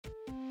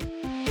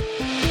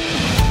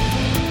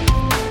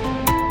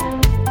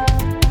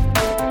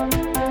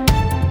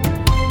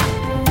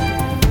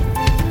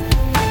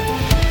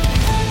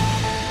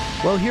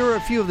Well, here are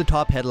a few of the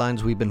top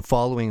headlines we've been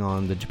following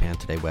on the Japan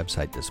Today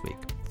website this week.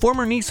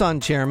 Former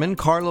Nissan chairman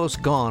Carlos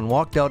Ghosn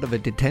walked out of a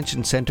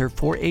detention center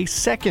for a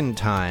second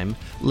time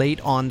late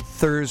on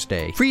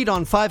Thursday. Freed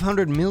on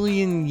 500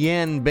 million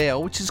yen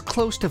bail, which is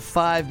close to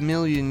 $5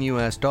 million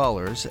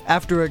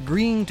after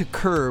agreeing to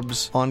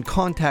curbs on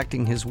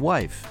contacting his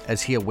wife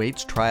as he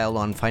awaits trial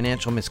on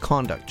financial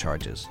misconduct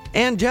charges.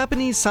 And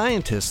Japanese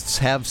scientists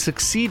have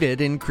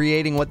succeeded in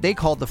creating what they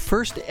call the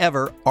first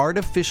ever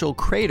artificial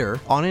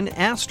crater on an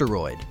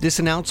asteroid. This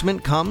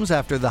announcement comes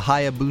after the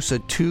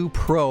Hayabusa 2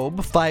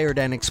 probe fired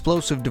an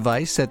explosive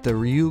device at the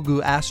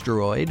Ryugu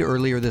asteroid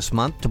earlier this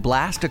month to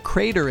blast a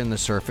crater in the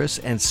surface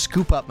and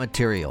scoop up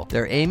material.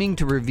 They're aiming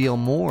to reveal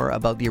more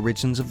about the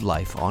origins of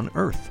life on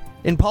Earth.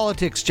 In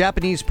politics,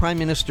 Japanese Prime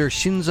Minister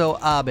Shinzo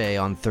Abe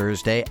on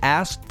Thursday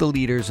asked the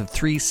leaders of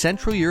 3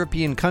 Central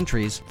European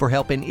countries for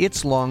help in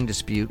its long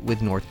dispute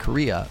with North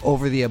Korea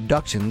over the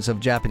abductions of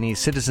Japanese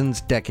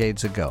citizens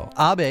decades ago.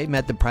 Abe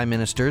met the prime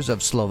ministers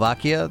of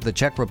Slovakia, the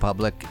Czech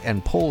Republic,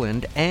 and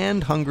Poland,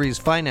 and Hungary's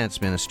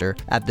finance minister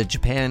at the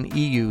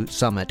Japan-EU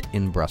summit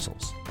in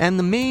Brussels. And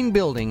the main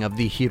building of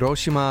the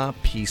Hiroshima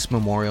Peace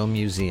Memorial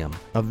Museum,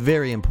 a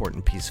very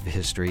important piece of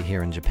history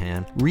here in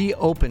Japan,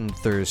 reopened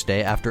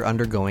Thursday after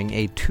undergoing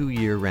a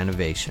 2-year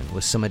renovation,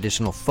 with some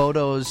additional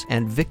photos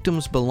and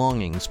victims'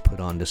 belongings put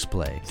on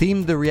display.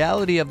 Themed the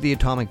reality of the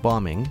atomic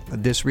bombing,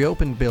 this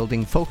reopened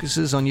building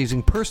focuses on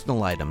using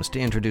personal items to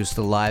introduce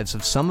the lives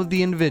of some of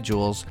the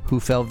individuals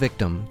who fell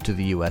victim to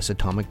the U.S.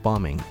 atomic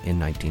bombing in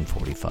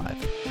 1945.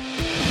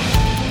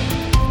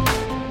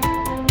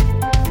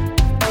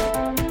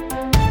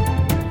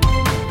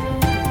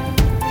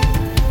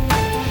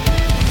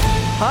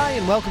 Hi,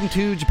 and welcome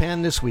to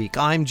Japan This Week.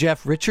 I'm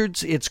Jeff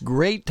Richards. It's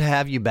great to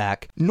have you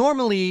back.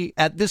 Normally,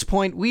 at this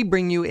point, we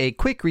bring you a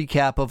quick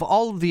recap of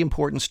all of the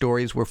important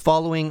stories we're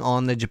following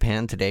on the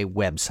Japan Today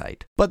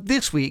website. But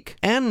this week,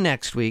 and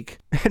next week,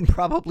 and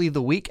probably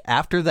the week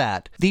after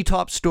that, the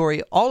top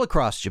story all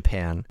across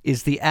Japan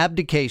is the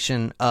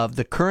abdication of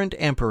the current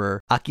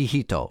emperor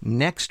Akihito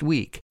next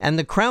week, and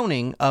the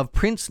crowning of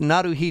Prince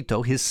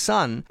Naruhito, his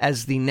son,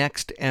 as the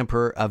next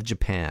emperor of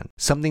Japan,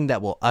 something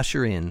that will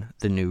usher in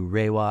the new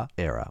Reiwa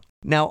era.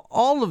 Now,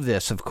 all of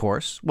this, of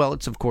course, well,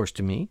 it's of course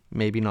to me,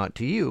 maybe not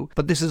to you,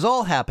 but this is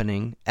all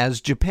happening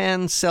as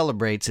Japan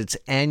celebrates its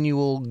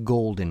annual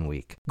Golden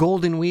Week.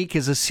 Golden Week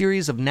is a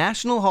series of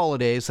national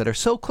holidays that are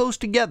so close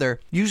together,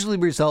 usually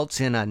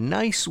results in a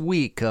nice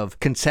week of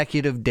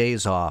consecutive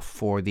days off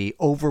for the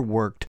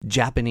overworked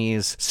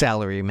Japanese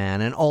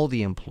salaryman and all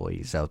the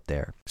employees out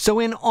there. So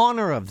in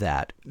honor of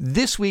that,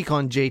 this week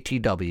on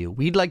JTW,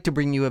 we'd like to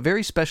bring you a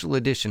very special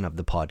edition of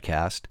the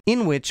podcast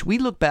in which we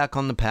look back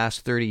on the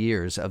past 30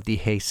 years of the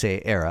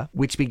Heisei era,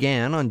 which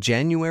began on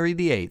January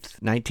the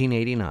 8th,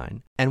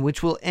 1989, and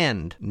which will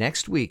end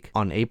next week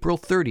on April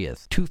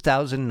 30th,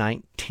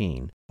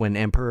 2019, when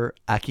Emperor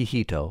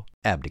Akihito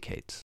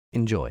abdicates.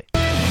 Enjoy.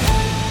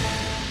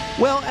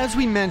 Well, as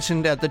we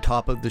mentioned at the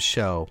top of the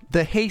show,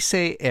 the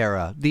Heisei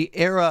era, the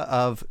era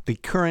of the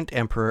current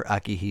Emperor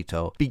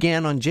Akihito,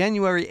 began on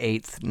January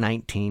 8th,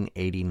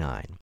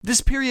 1989.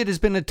 This period has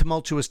been a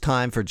tumultuous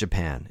time for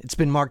Japan. It's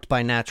been marked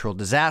by natural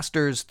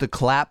disasters, the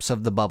collapse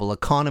of the bubble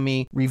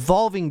economy,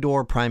 revolving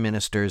door prime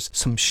ministers,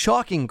 some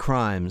shocking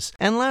crimes,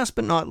 and last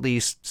but not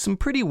least, some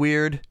pretty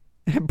weird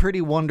and pretty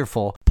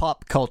wonderful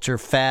pop culture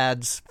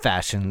fads,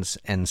 fashions,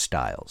 and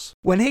styles.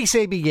 When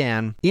Heisei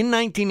began, in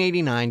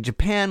 1989,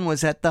 Japan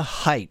was at the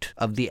height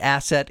of the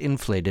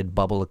asset-inflated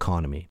bubble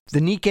economy.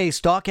 The Nikkei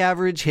stock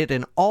average hit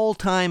an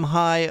all-time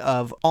high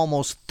of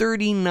almost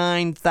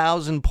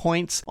 39,000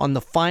 points on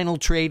the final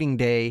trading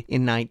day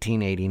in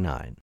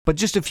 1989. But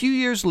just a few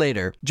years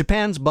later,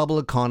 Japan's bubble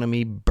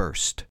economy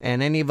burst,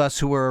 and any of us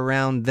who were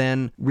around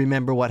then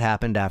remember what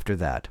happened after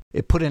that.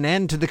 It put an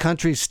end to the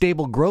country's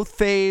stable growth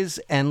phase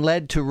and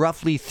led to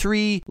roughly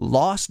 3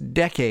 lost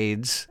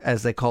decades,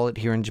 as they call it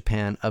here in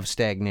Japan, of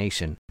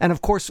stagnation. And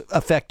of course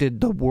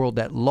affected the world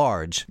at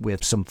large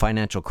with some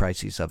financial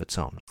crises of its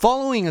own.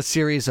 Following a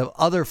series of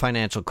other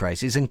financial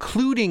crises,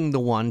 including the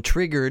one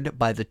triggered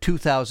by the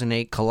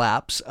 2008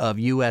 collapse of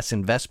U.S.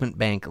 investment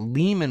bank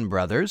Lehman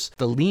Brothers,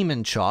 the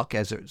Lehman shock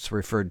as it's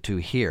referred to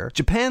here,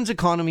 Japan's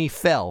economy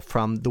fell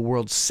from the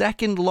world's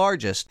second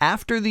largest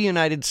after the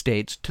United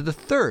States to the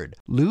third,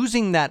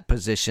 losing that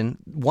position,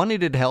 one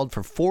it had held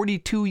for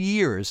 42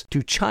 years,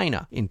 to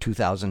China in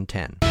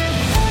 2010.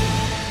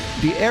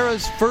 The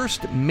era's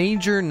first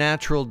major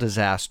natural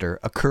disaster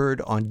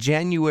occurred on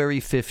January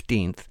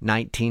 15th,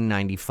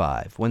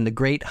 1995, when the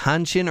great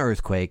Hanshin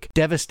earthquake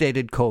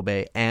devastated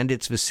Kobe and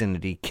its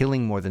vicinity,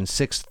 killing more than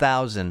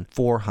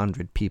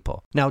 6,400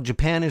 people. Now,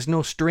 Japan is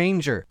no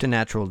stranger to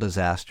natural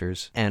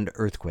disasters and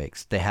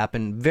earthquakes. They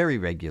happen very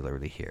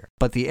regularly here.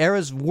 But the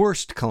era's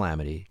worst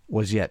calamity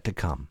was yet to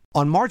come.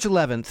 On March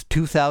 11th,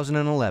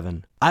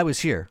 2011, I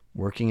was here,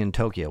 working in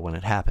Tokyo when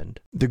it happened.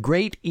 The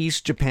Great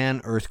East Japan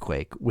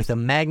Earthquake, with a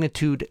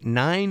magnitude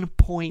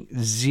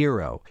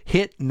 9.0,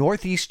 hit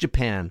northeast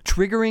Japan,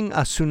 triggering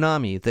a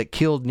tsunami that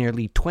killed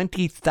nearly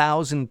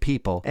 20,000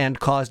 people and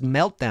caused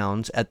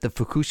meltdowns at the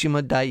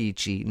Fukushima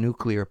Daiichi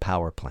nuclear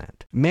power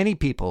plant. Many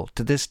people,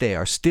 to this day,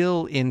 are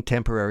still in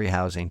temporary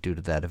housing due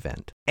to that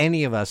event.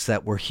 Any of us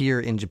that were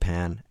here in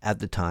Japan at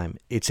the time,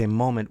 it's a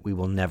moment we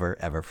will never,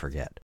 ever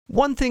forget.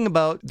 One thing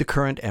about the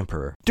current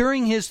emperor.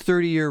 During his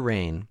 30-year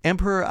reign,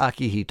 Emperor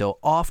Akihito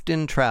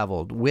often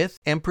traveled with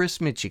Empress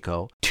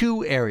Michiko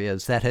to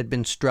areas that had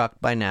been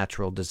struck by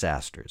natural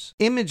disasters.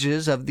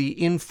 Images of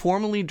the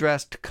informally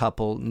dressed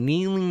couple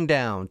kneeling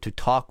down to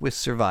talk with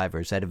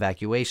survivors at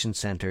evacuation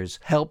centers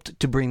helped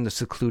to bring the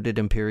secluded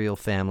imperial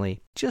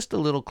family just a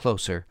little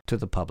closer to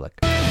the public.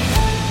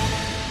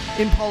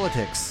 In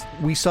politics,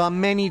 we saw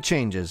many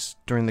changes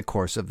during the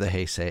course of the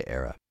Heisei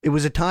era. It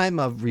was a time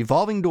of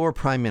revolving door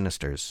prime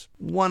ministers,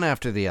 one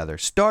after the other,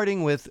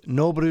 starting with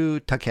Noboru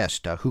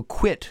Takeshita, who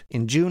quit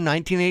in June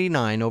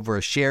 1989 over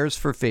a shares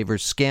for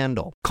favors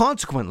scandal.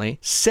 Consequently,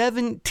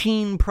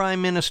 17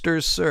 prime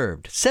ministers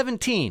served,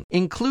 17,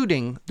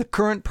 including the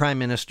current prime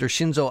minister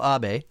Shinzo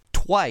Abe,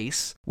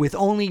 twice, with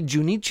only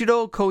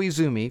Junichiro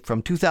Koizumi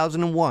from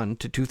 2001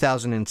 to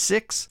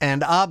 2006,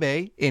 and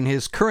Abe, in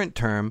his current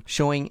term,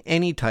 showing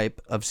any type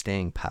of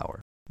staying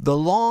power. The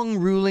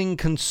long-ruling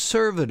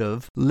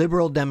conservative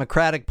Liberal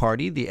Democratic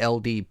Party, the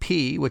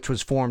LDP, which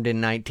was formed in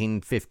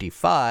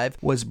 1955,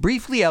 was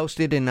briefly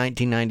ousted in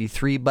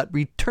 1993 but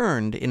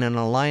returned in an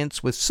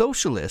alliance with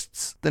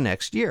socialists the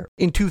next year.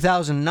 In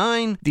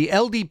 2009, the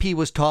LDP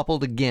was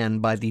toppled again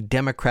by the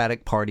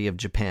Democratic Party of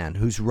Japan,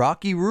 whose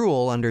rocky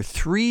rule under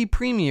 3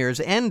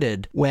 premiers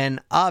ended when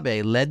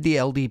Abe led the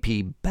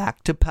LDP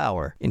back to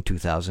power in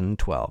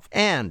 2012.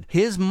 And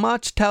his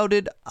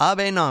much-touted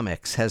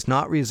Abenomics has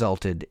not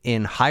resulted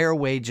in higher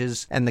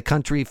wages, and the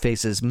country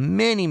faces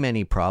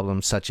many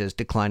problems such as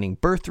declining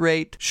birth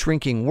rate,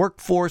 shrinking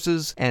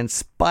workforces, and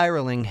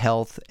spiraling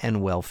health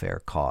and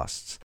welfare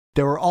costs.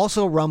 There were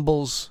also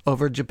rumbles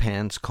over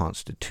Japan's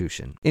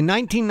constitution. In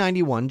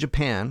 1991,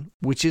 Japan,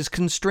 which is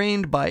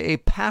constrained by a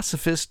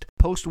pacifist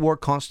post-war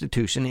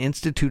constitution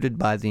instituted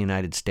by the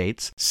United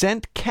States,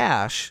 sent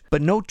cash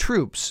but no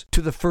troops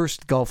to the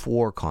first Gulf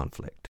War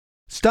conflict.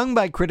 Stung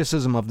by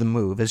criticism of the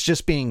move as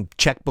just being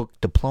checkbook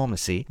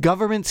diplomacy,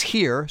 governments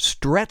here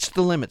stretched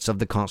the limits of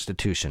the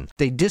Constitution.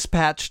 They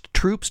dispatched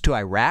troops to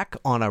Iraq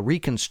on a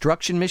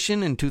reconstruction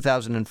mission in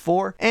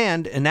 2004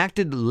 and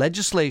enacted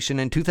legislation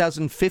in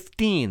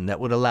 2015 that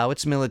would allow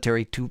its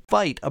military to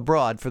fight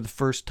abroad for the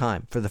first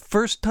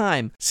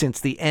time since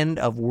the end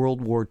of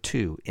World War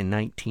II in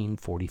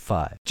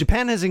 1945.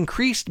 Japan has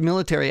increased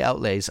military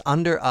outlays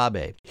under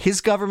Abe.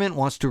 His government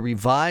wants to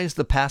revise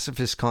the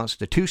pacifist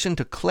constitution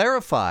to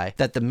clarify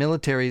that the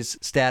military's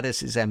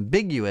status is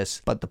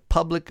ambiguous, but the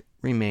public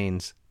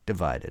remains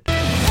divided.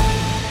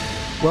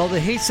 Well, the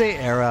Heisei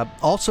era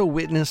also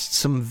witnessed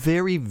some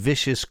very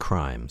vicious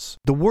crimes.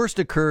 The worst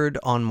occurred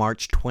on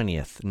March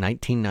 20th,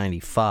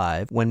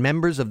 1995, when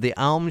members of the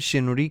Aum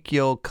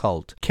Shinrikyo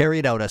cult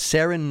carried out a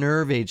sarin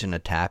nerve agent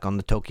attack on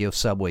the Tokyo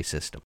subway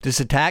system. This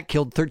attack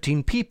killed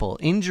 13 people,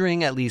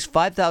 injuring at least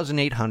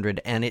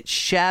 5,800, and it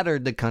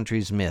shattered the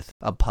country's myth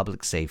of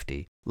public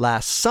safety.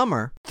 Last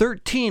summer,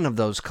 13 of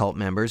those cult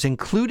members,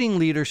 including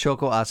leader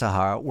Shoko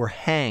Asahara, were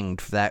hanged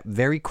for that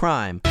very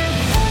crime.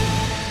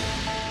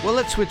 Well,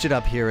 let's switch it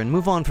up here and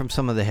move on from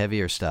some of the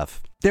heavier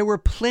stuff. There were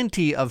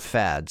plenty of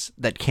fads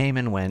that came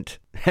and went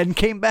and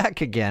came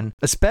back again,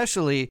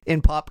 especially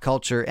in pop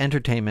culture,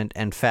 entertainment,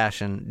 and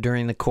fashion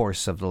during the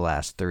course of the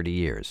last 30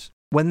 years.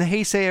 When the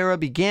Heisei era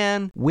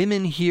began,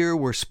 women here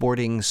were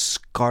sporting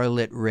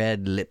scarlet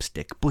red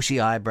lipstick, bushy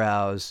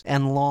eyebrows,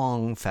 and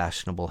long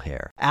fashionable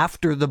hair.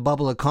 After the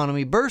bubble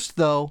economy burst,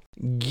 though,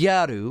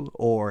 gyaru,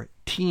 or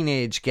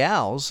teenage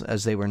gals,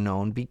 as they were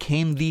known,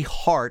 became the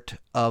heart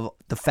of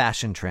the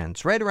fashion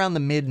trends right around the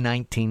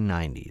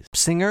mid-1990s.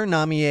 Singer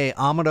Namie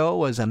Amuro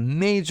was a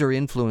major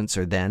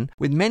influencer then,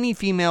 with many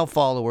female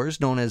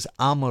followers known as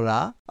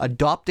Amura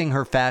adopting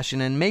her fashion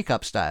and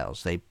makeup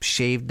styles. They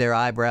shaved their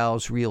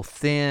eyebrows real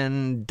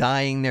thin,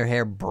 dyeing their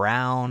hair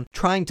brown,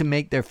 trying to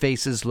make their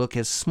faces look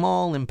as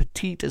small and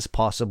petite as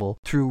possible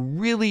through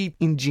really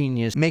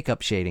ingenious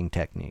makeup shading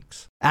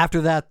techniques.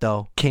 After that,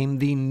 though, came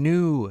the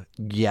new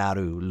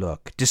gyaru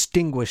look,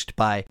 distinguished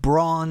by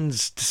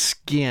bronzed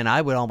skin,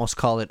 I would almost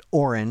call it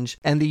orange,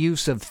 and the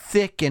use of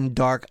thick and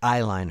dark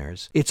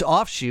eyeliners. Its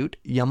offshoot,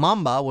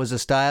 yamamba, was a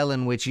style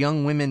in which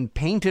young women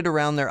painted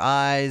around their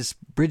eyes,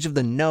 bridge of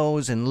the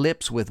nose, and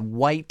lips with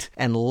white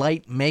and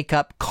light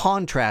makeup,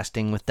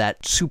 contrasting with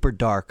that super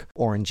dark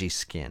orangey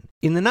skin.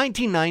 In the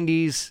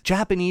 1990s,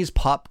 Japanese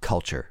pop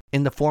culture,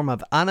 in the form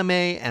of anime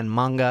and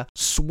manga,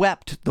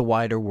 swept the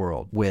wider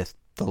world with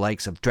the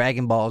likes of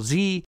Dragon Ball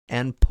Z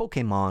and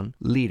Pokemon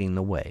leading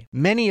the way.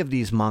 Many of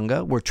these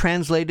manga were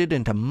translated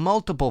into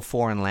multiple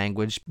foreign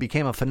languages,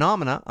 became a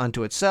phenomena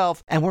unto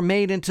itself, and were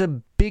made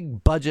into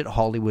big-budget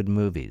Hollywood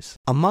movies.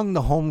 Among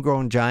the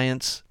homegrown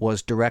giants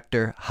was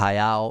director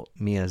Hayao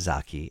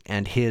Miyazaki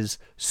and his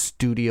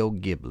Studio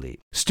Ghibli.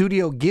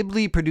 Studio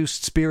Ghibli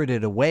produced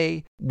Spirited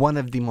Away, one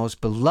of the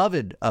most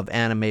beloved of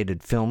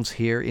animated films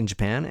here in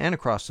Japan and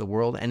across the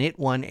world, and it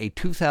won a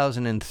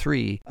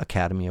 2003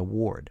 Academy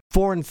Award.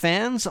 Foreign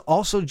fans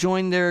also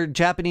joined their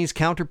Japanese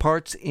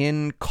counterparts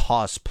in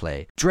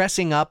cosplay,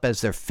 dressing up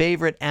as their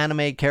favorite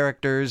anime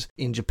characters.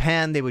 In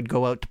Japan, they would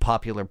go out to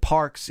popular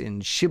parks in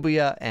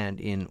Shibuya and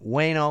in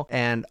Ueno,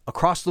 and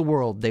across the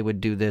world they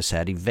would do this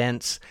at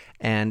events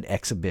and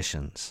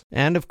exhibitions.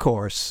 And of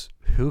course,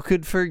 who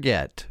could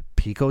forget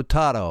Pico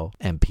Taro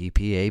and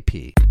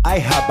PPAP? I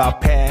have a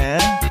pen,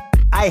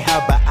 I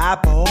have an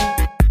apple,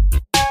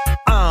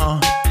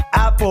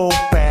 apple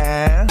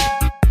pen.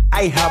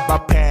 I have a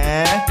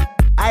pen,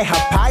 I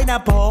have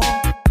pineapple,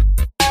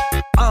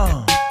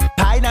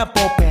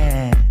 pineapple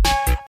pen.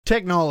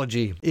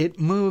 Technology. It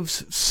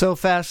moves so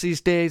fast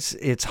these days,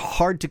 it's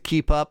hard to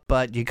keep up,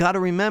 but you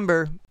gotta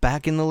remember,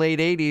 back in the late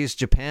 80s,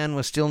 Japan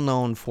was still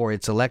known for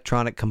its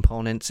electronic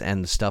components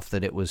and the stuff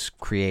that it was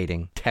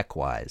creating,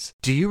 tech-wise.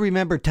 Do you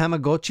remember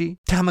Tamagotchi?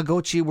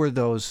 Tamagotchi were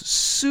those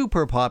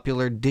super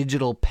popular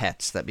digital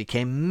pets that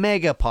became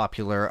mega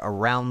popular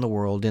around the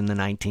world in the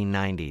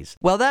 1990s.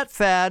 Well, that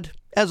fad,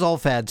 as all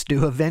fads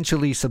do,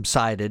 eventually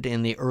subsided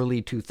in the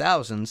early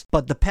 2000s,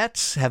 but the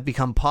pets have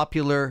become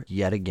popular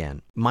yet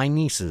again. My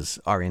nieces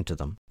are into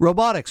them.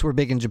 Robotics were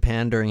big in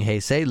Japan during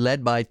Heisei,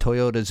 led by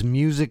Toyota's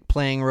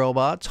music-playing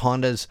robots,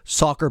 Honda's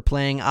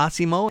soccer-playing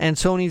Asimo, and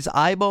Sony's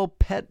Aibo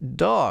pet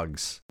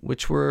dogs,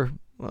 which were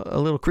a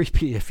little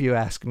creepy if you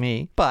ask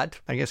me, but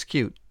I guess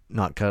cute,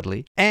 not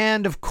cuddly.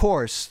 And of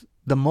course,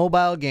 the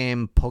mobile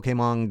game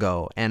Pokemon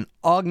Go, an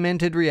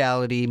augmented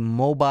reality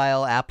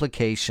mobile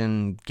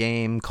application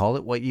game, call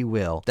it what you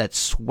will, that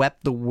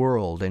swept the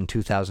world in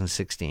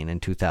 2016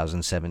 and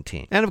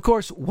 2017. And of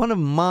course, one of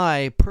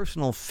my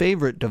personal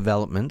favorite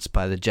developments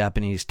by the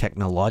Japanese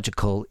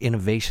technological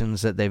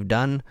innovations that they've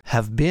done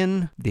have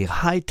been the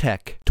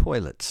high-tech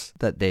toilets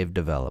that they've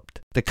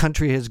developed. The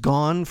country has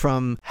gone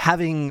from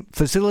having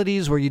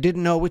facilities where you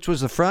didn't know which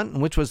was the front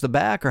and which was the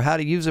back or how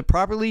to use it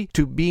properly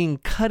to being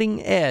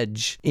cutting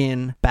edge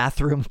in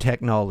bathroom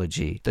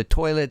technology. The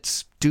toilets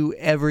do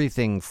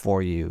everything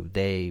for you.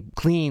 They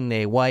clean,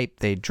 they wipe,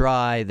 they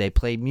dry, they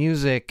play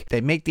music,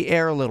 they make the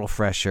air a little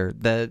fresher.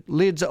 The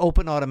lids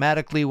open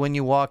automatically when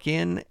you walk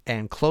in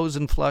and close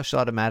and flush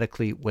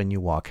automatically when you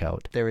walk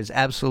out. There is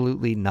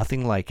absolutely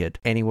nothing like it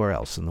anywhere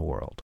else in the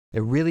world.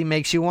 It really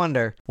makes you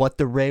wonder what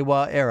the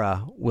Reiwa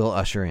era will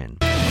usher in.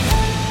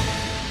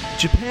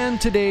 Japan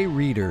Today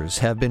readers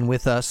have been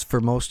with us for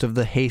most of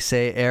the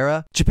Heisei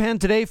era. Japan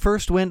Today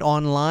first went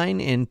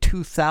online in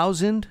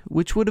 2000,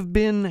 which would have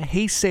been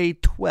Heisei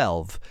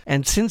 12.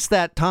 And since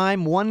that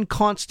time, one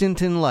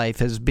constant in life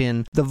has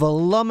been the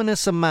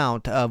voluminous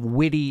amount of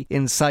witty,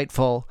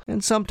 insightful,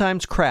 and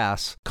sometimes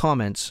crass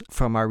comments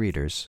from our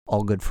readers.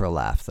 All good for a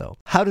laugh, though.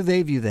 How do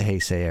they view the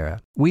Heisei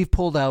era? We've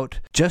pulled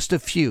out just a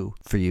few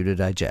for you to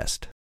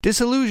digest.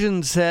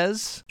 Disillusioned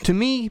says, "To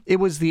me, it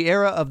was the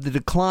era of the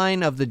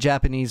decline of the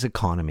Japanese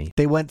economy.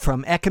 They went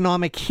from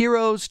economic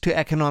heroes to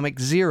economic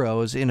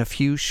zeros in a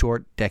few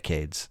short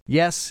decades.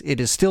 Yes,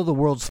 it is still the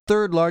world's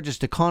third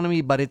largest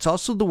economy, but it's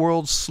also the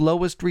world's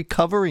slowest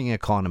recovering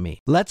economy.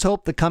 Let's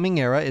hope the coming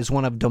era is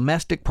one of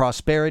domestic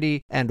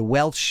prosperity and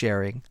wealth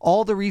sharing.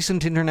 All the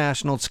recent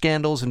international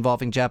scandals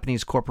involving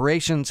Japanese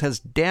corporations has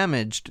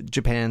damaged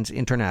Japan's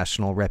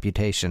international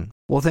reputation."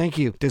 Well, thank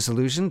you,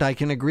 Disillusioned. I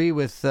can agree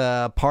with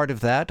part of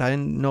that. I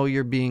know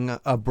you're being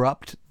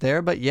abrupt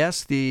there, but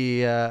yes,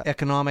 the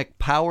economic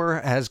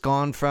power has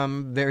gone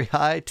from very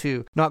high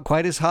to not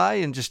quite as high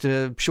in just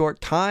a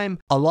short time.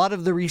 A lot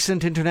of the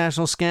recent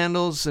international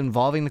scandals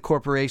involving the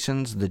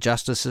corporations, the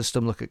justice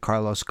system, look at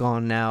Carlos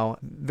Ghosn now,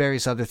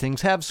 various other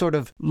things have sort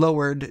of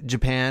lowered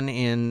Japan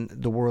in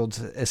the world's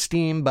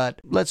esteem, but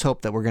let's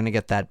hope that we're going to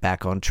get that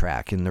back on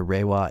track in the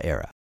Reiwa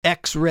era.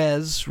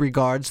 X-Res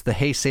regards the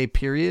Heisei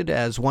period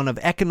as one of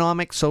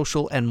economic,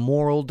 social, and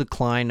moral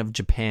decline of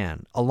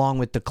Japan, along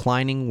with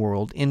declining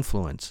world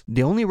influence.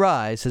 The only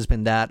rise has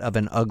been that of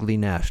an ugly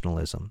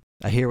nationalism.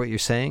 I hear what you're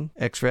saying,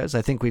 X-Res.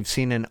 I think we've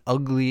seen an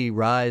ugly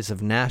rise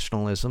of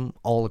nationalism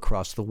all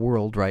across the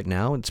world right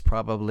now. It's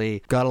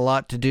probably got a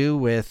lot to do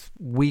with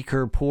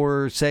weaker,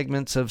 poorer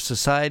segments of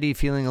society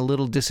feeling a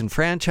little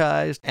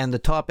disenfranchised, and the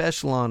top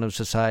echelon of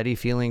society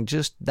feeling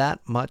just that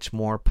much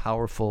more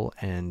powerful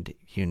and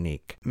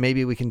unique.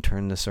 Maybe we can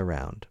turn this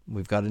around.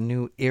 We've got a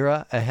new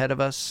era ahead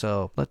of us,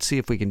 so let's see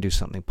if we can do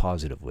something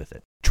positive with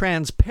it.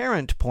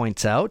 Transparent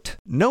points out,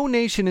 "No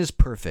nation is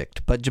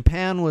perfect, but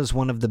Japan was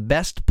one of the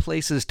best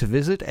places to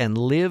visit and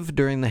live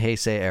during the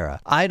Heisei era.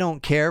 I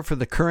don't care for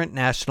the current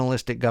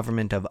nationalistic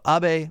government of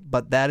Abe,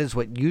 but that is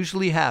what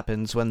usually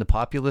happens when the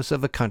populace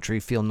of a country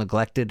feel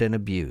neglected and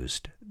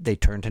abused. They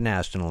turn to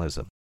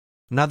nationalism."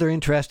 Another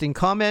interesting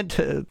comment,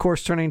 of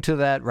course, turning to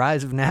that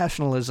rise of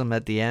nationalism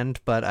at the end,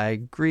 but I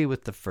agree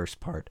with the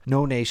first part.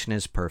 No nation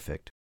is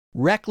perfect.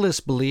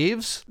 Reckless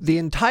believes the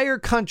entire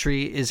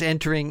country is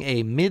entering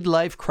a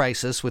midlife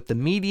crisis with the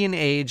median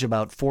age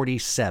about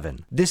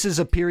 47. This is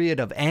a period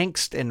of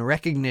angst and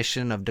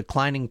recognition of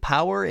declining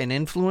power and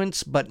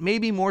influence, but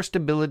maybe more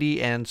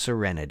stability and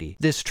serenity.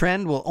 This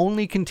trend will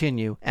only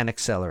continue and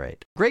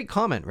accelerate. Great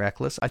comment,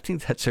 Reckless. I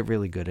think that's a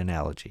really good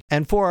analogy.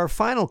 And for our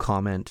final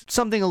comment,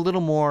 something a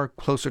little more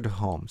closer to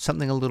home,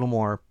 something a little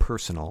more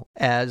personal,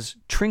 as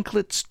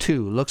Trinklets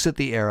 2 looks at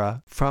the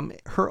era from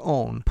her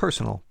own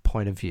personal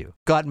point of view.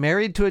 Got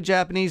married to a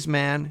Japanese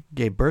man,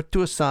 gave birth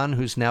to a son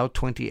who's now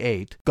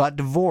 28, got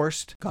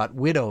divorced, got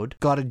widowed,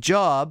 got a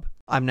job,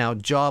 I'm now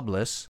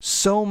jobless.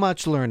 So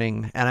much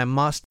learning, and I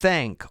must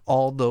thank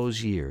all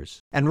those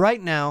years. And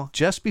right now,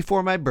 just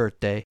before my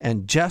birthday,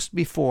 and just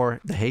before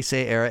the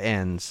Heisei era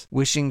ends,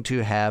 wishing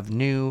to have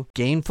new,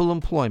 gainful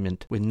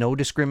employment with no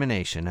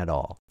discrimination at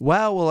all.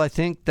 Wow, well, I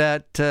think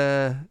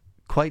that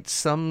quite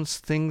sums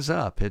things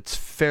up. It's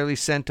fairly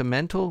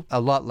sentimental, a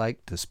lot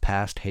like this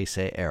past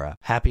Heisei era.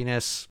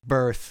 Happiness,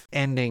 birth,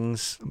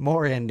 endings,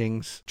 more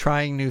endings,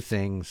 trying new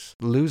things,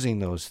 losing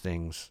those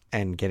things,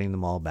 and getting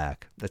them all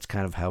back. That's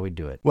kind of how we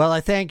do it. Well,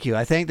 I thank you.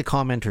 I thank the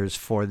commenters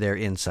for their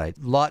insight.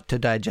 A lot to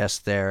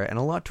digest there, and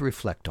a lot to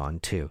reflect on,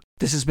 too.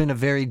 This has been a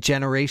very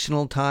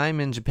generational time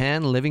in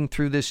Japan, living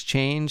through this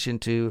change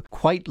into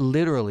quite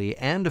literally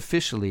and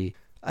officially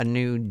a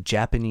new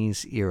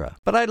Japanese era.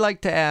 But I'd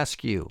like to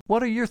ask you,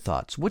 what are your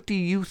thoughts? What do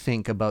you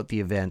think about the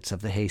events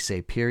of the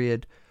Heisei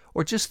period,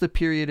 or just the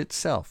period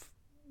itself?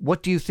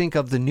 What do you think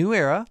of the new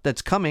era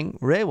that's coming,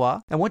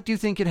 Reiwa, and what do you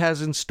think it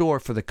has in store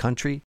for the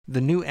country,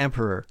 the new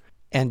emperor,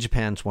 and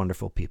Japan's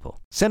wonderful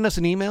people? Send us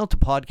an email to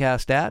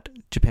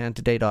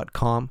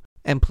podcast@japantoday.com,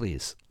 and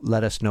please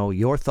let us know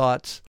your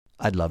thoughts.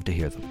 I'd love to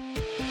hear them.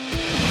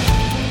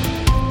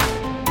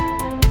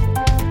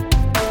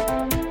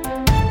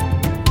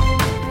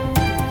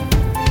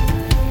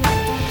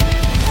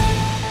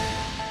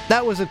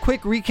 That was a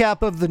quick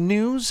recap of the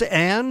news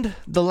and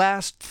the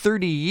last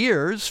 30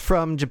 years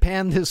from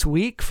Japan This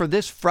Week for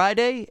this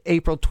Friday,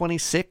 April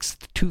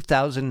 26th,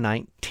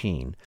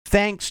 2019.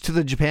 Thanks to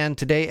the Japan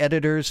Today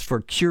editors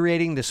for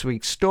curating this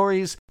week's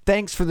stories.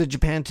 Thanks for the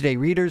Japan Today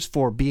readers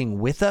for being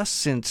with us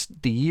since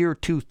the year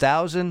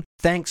 2000.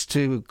 Thanks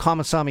to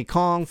Kamasami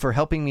Kong for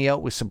helping me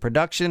out with some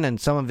production and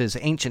some of his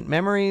ancient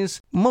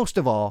memories. Most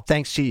of all,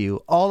 thanks to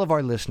you, all of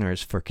our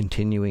listeners, for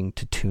continuing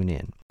to tune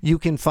in. You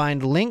can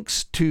find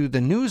links to the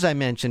news I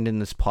mentioned in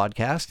this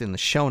podcast in the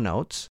show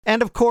notes.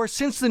 And of course,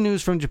 since the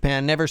news from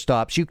Japan never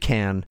stops, you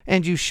can,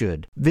 and you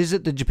should,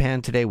 visit the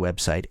Japan Today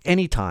website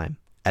anytime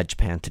at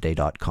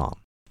japantoday.com.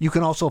 You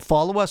can also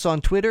follow us on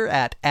Twitter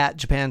at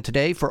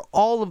 @JapanToday for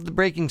all of the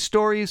breaking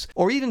stories,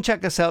 or even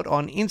check us out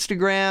on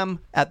Instagram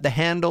at the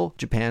handle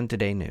Japan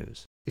Today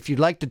News. If you'd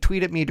like to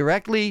tweet at me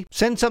directly,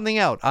 send something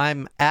out.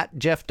 I'm at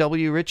Jeff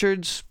W.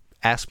 Richards.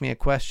 Ask me a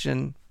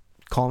question,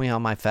 call me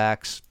on my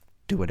fax,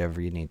 do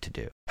whatever you need to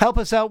do. Help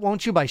us out,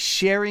 won't you, by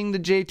sharing the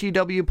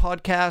JTW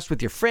podcast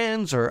with your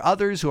friends or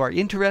others who are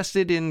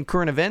interested in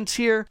current events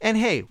here. And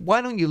hey,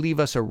 why don't you leave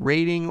us a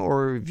rating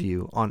or a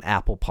review on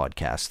Apple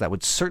Podcasts? That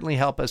would certainly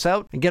help us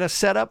out and get us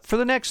set up for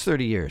the next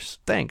 30 years.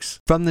 Thanks.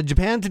 From the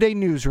Japan Today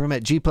newsroom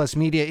at G+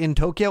 Media in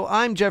Tokyo,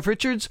 I'm Jeff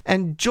Richards,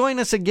 and join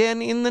us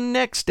again in the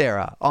next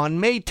era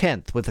on May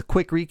 10th with a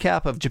quick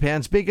recap of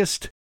Japan's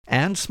biggest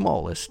and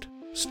smallest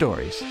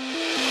stories.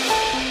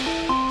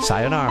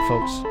 Sayonara,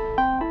 folks.